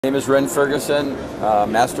My name is Ren Ferguson,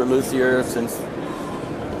 master luthier since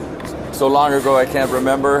so long ago I can't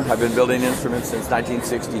remember. I've been building instruments since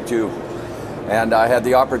 1962. And I had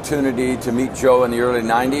the opportunity to meet Joe in the early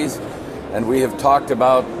 90s, and we have talked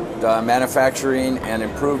about manufacturing and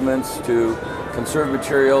improvements to conserve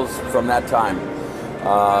materials from that time.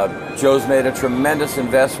 Joe's made a tremendous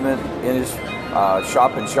investment in his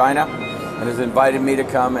shop in China and has invited me to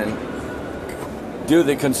come and do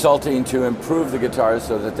the consulting to improve the guitars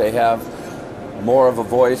so that they have more of a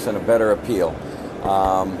voice and a better appeal.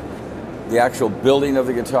 The actual building of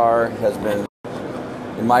the guitar has been,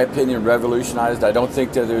 in my opinion, revolutionized. I don't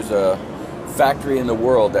think that there's a factory in the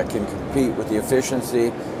world that can compete with the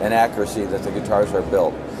efficiency and accuracy that the guitars are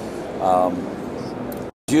built.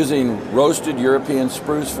 Using roasted European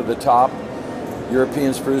spruce for the top,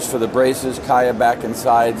 European spruce for the braces, Kaya back and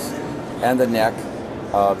sides, and the neck.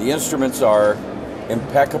 The instruments are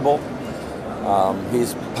impeccable.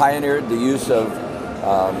 He's pioneered the use of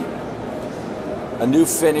a new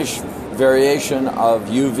finish variation of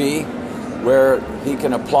UV, where he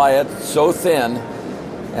can apply it so thin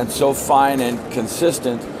and so fine and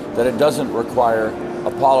consistent that it doesn't require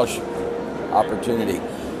a polish opportunity,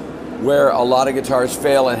 where a lot of guitars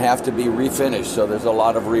fail and have to be refinished, so there's a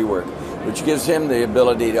lot of rework, which gives him the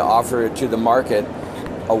ability to offer to the market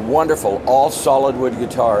a wonderful all solid wood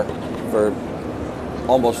guitar for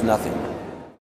almost nothing.